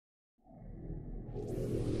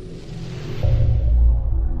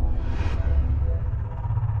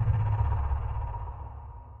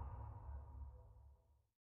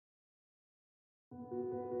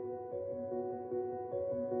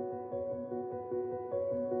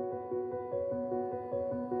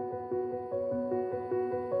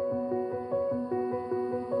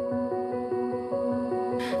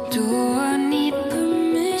Do I need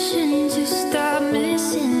permission to stop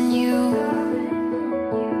missing you?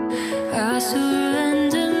 I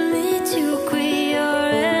surrender me to quit your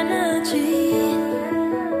energy.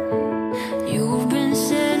 You've been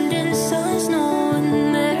sending signs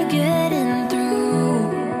knowing they're getting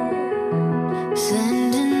through,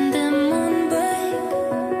 sending them on back.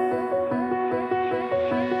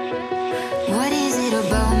 What is it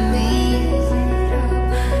about me?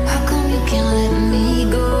 How come you can't let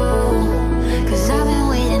me go? 'Cause I've been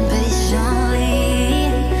waiting patiently,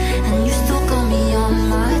 and you still got me on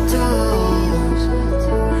my toes.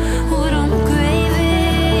 What I'm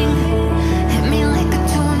craving hit me like a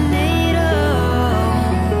tornado.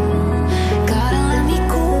 Gotta let me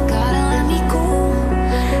go, gotta let me go,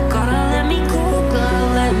 gotta let me go, gotta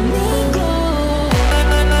let me go.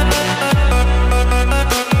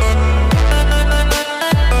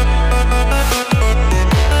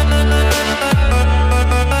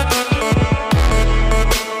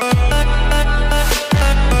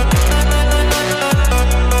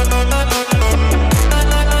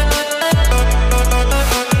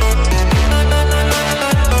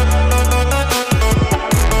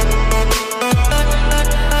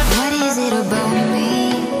 What is it about me?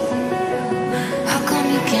 How come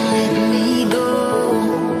you can't let me go?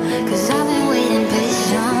 'Cause I've been waiting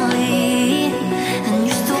patiently, and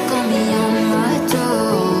you still got me on my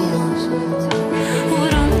toes.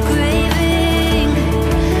 What I'm craving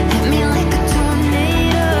hit me like a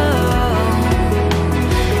tornado.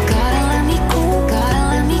 Gotta let me go, gotta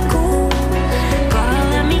let me go, gotta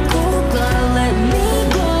let me go, gotta let me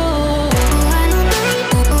go.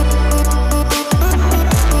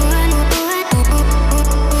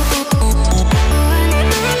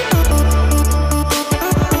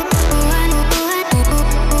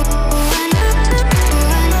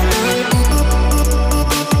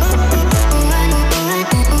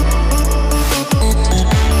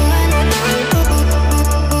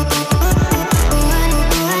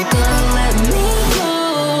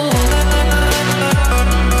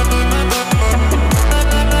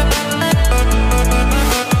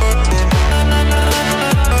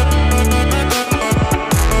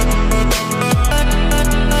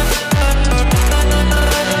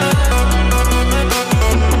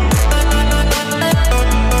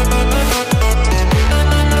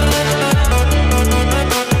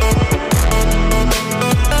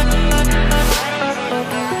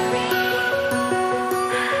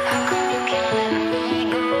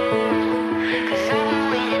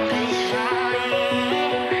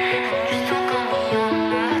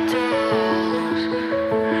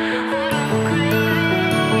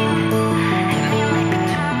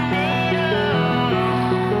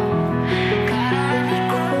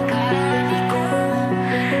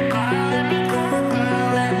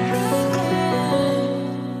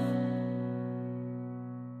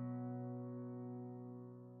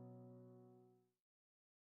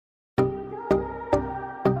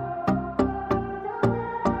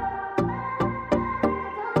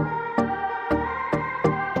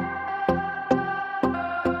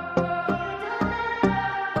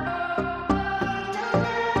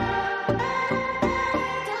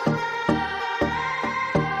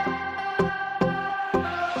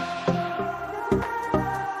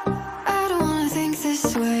 I don't wanna think this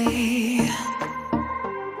way,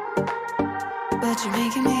 but you're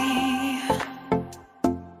making me.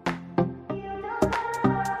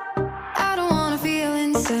 I don't wanna feel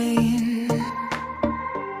insane,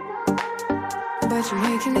 but you're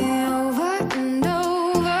making me over and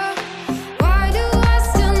over. Why do I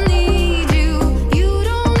still need you? You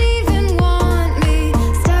don't even want me.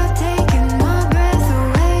 Stop taking my breath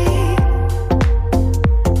away.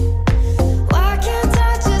 Why can't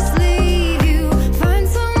I just leave you? Find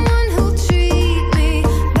someone who'll treat me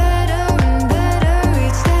better and better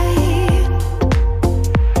each day.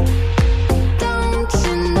 Don't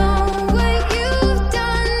you know what you've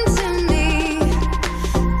done to me?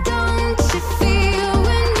 Don't you feel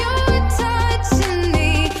when you're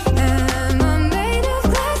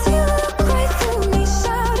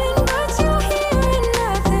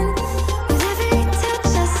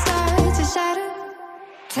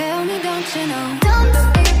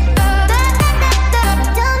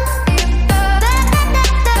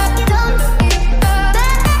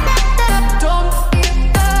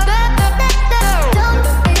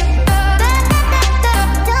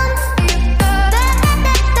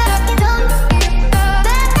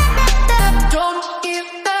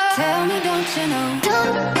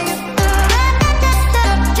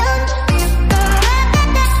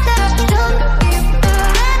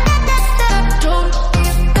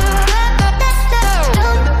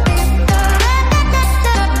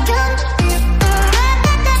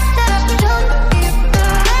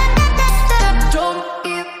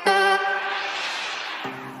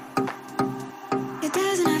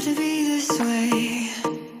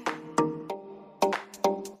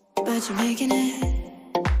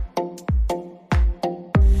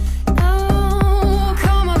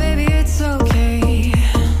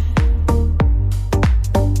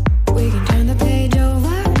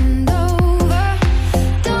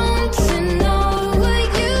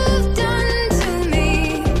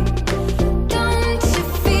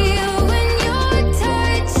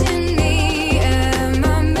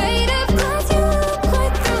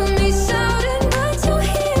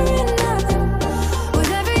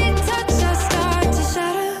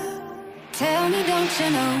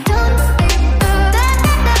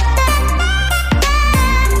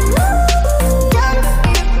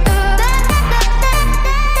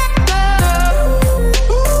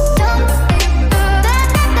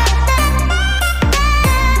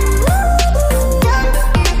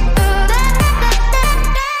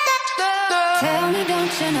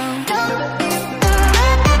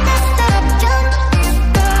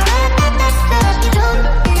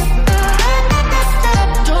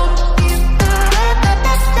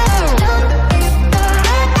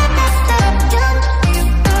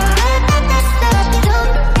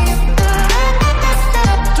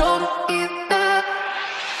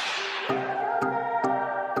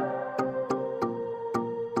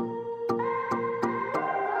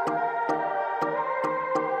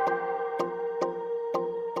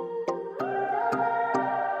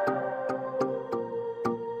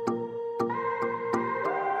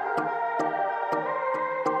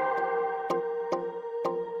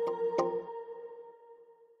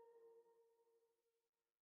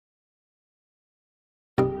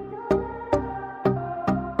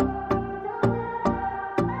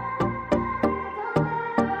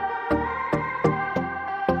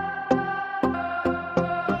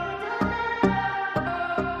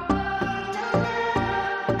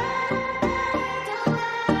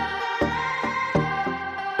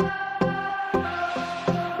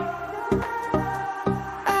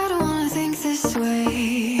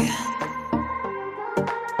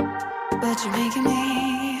 'cause you're making me